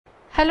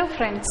Hello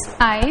friends,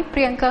 I,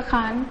 Priyanka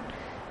Khan,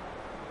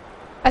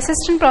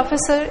 Assistant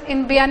Professor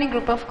in Biani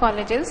Group of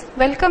Colleges,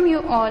 welcome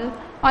you all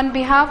on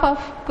behalf of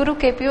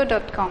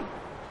GuruKPO.com.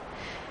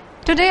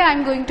 Today I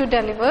am going to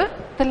deliver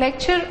the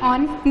lecture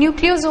on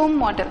Nucleosome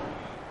Model.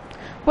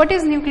 What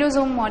is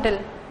Nucleosome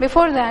Model?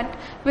 Before that,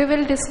 we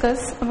will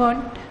discuss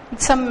about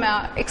some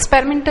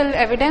experimental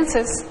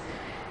evidences.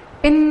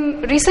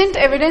 In recent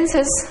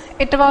evidences,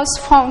 it was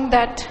found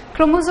that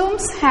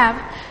chromosomes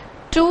have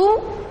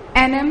 2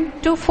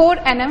 to 4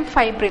 nm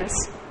fibrils,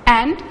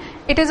 and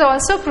it is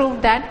also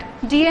proved that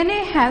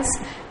DNA has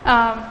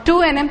 2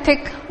 nm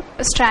thick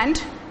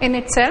strand in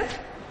itself.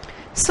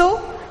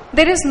 So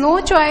there is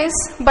no choice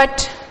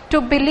but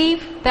to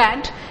believe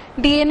that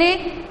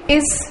DNA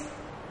is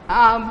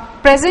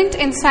present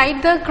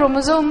inside the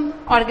chromosome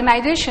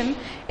organization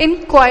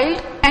in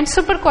coiled and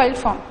supercoiled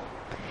form.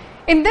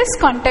 In this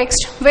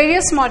context,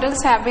 various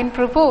models have been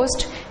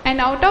proposed, and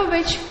out of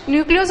which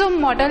nucleosome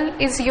model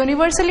is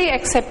universally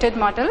accepted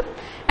model,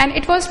 and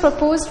it was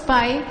proposed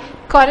by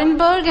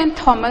Korenberg and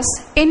Thomas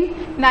in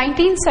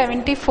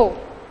 1974.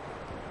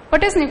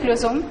 What is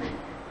nucleosome?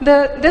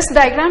 This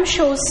diagram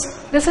shows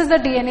this is the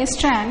DNA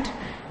strand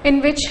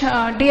in which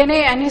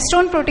DNA and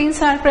histone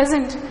proteins are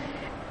present.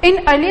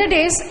 In earlier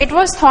days, it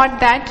was thought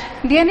that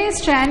DNA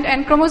strand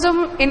and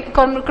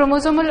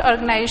chromosomal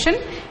organization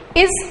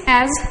is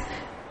as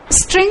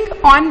string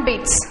on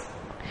beads,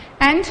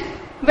 and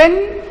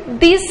when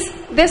this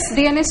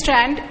DNA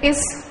strand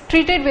is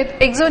treated with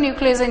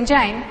exonuclease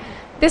enzyme,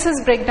 this is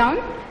breakdown,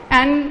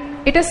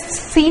 and it is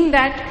seen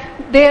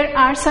that there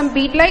are some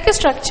bead-like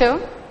structure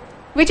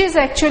which is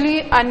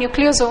actually a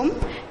nucleosome,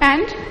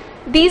 and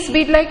these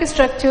bead-like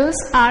structures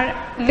are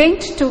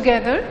linked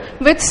together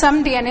with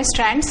some DNA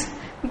strands.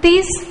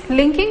 These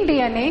linking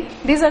DNA,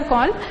 these are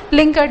called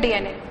linker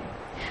DNA.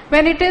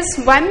 When it is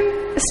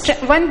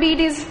one bead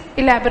is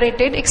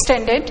elaborated,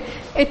 extended,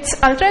 its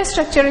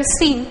ultrastructure is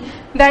seen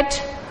that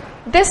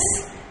this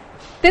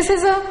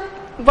is a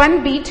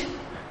one bead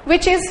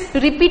which is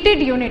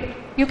repeated unit.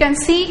 You can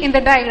see in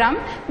the diagram,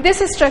 this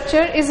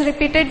structure is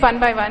repeated one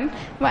by one,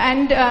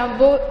 and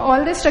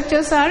all the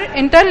structures are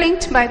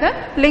interlinked by the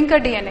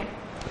linker DNA.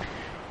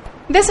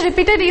 This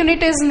repeated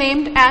unit is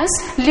named as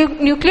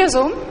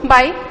nucleosome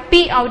by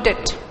P.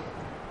 Outdet.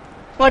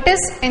 What is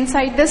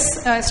inside this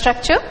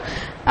structure?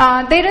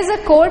 There is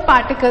a core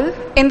particle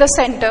in the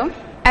center.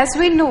 As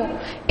we know,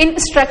 in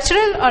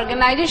structural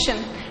organization,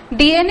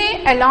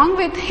 DNA along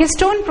with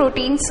histone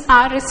proteins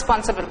are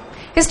responsible.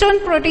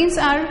 Histone proteins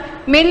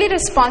are mainly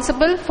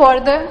responsible for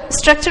the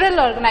structural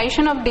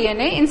organization of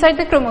DNA inside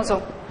the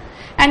chromosome.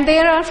 And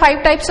there are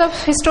 5 types of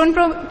histone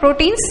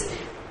proteins,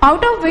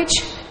 out of which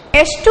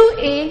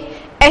H2a,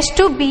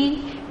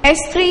 H2b,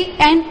 H3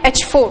 and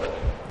H4.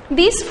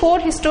 These 4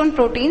 histone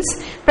proteins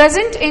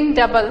present in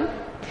double,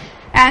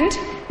 and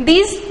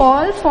these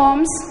all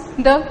forms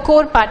the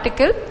core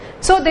particle.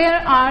 So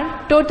there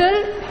are total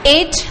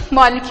 8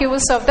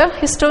 molecules of the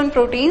histone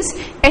proteins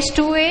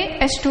H2a,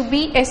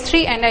 H2b,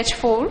 H3 and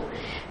H4,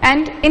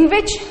 and in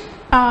which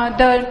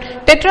the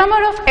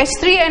tetramer of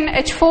H3 and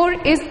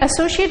H4 is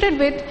associated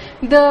with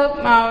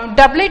the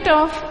doublet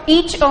of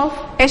each of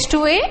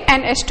H2a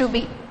and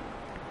H2b.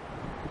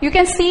 You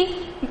can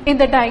see in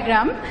the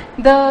diagram,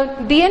 the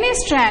DNA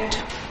strand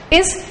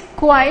is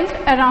coiled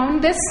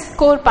around this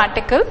core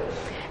particle,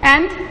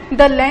 and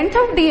the length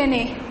of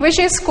DNA which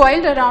is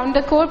coiled around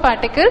the core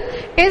particle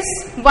is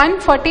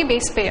 140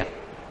 base pair,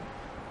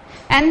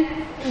 and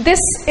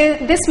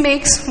this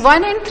makes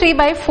 1 and 3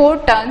 by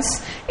 4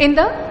 turns in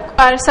the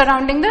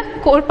surrounding the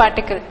core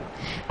particle,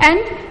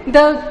 and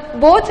the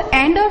both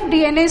end of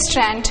DNA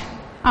strand,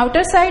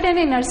 outer side and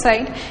inner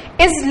side,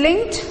 is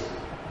linked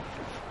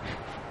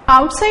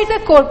outside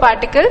the core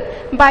particle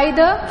by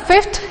the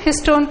 5th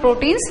histone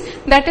proteins,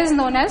 that is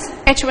known as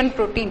H1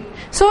 protein.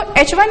 So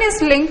H1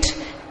 is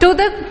linked to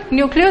the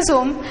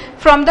nucleosome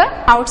from the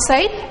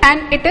outside,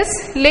 and it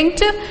is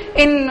linked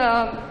in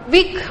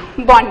weak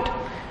bond,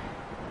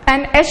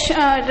 and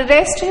the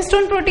rest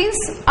histone proteins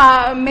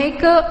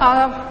make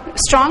a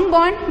strong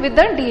bond with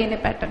the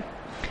DNA pattern.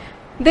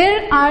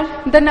 There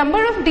are the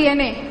number of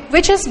DNA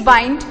which is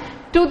bind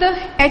to the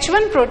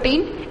H1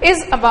 protein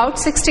is about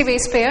 60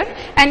 base pair,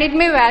 and it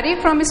may vary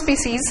from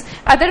species.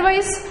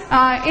 Otherwise,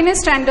 in a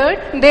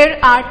standard, there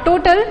are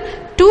total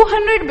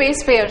 200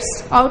 base pairs,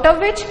 out of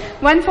which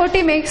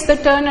 140 makes the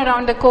turn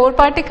around the core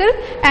particle,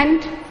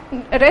 and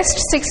rest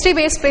 60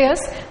 base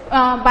pairs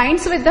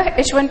binds with the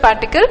H1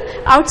 particle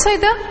outside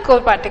the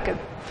core particle.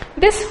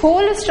 This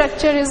whole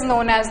structure is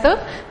known as the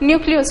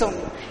nucleosome,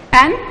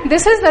 and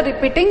this is the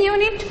repeating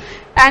unit,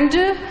 and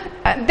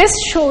this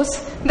shows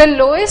the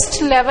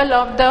lowest level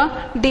of the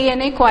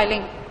DNA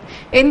coiling.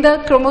 In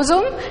the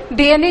chromosome,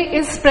 DNA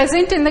is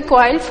present in the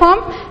coiled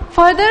form.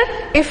 Further,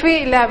 if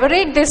we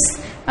elaborate this,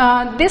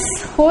 this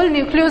whole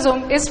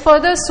nucleosome is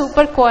further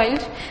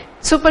supercoiled,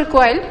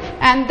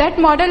 and that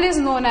model is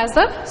known as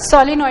the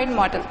solenoid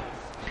model.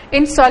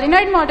 In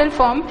solenoid model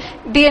form,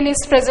 DNA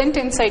is present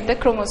inside the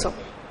chromosome.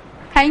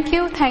 Thank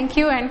you,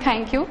 and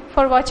thank you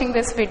for watching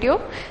this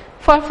video.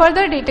 For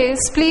further details,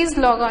 please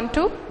log on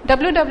to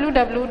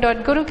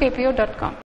www.gurukpo.com.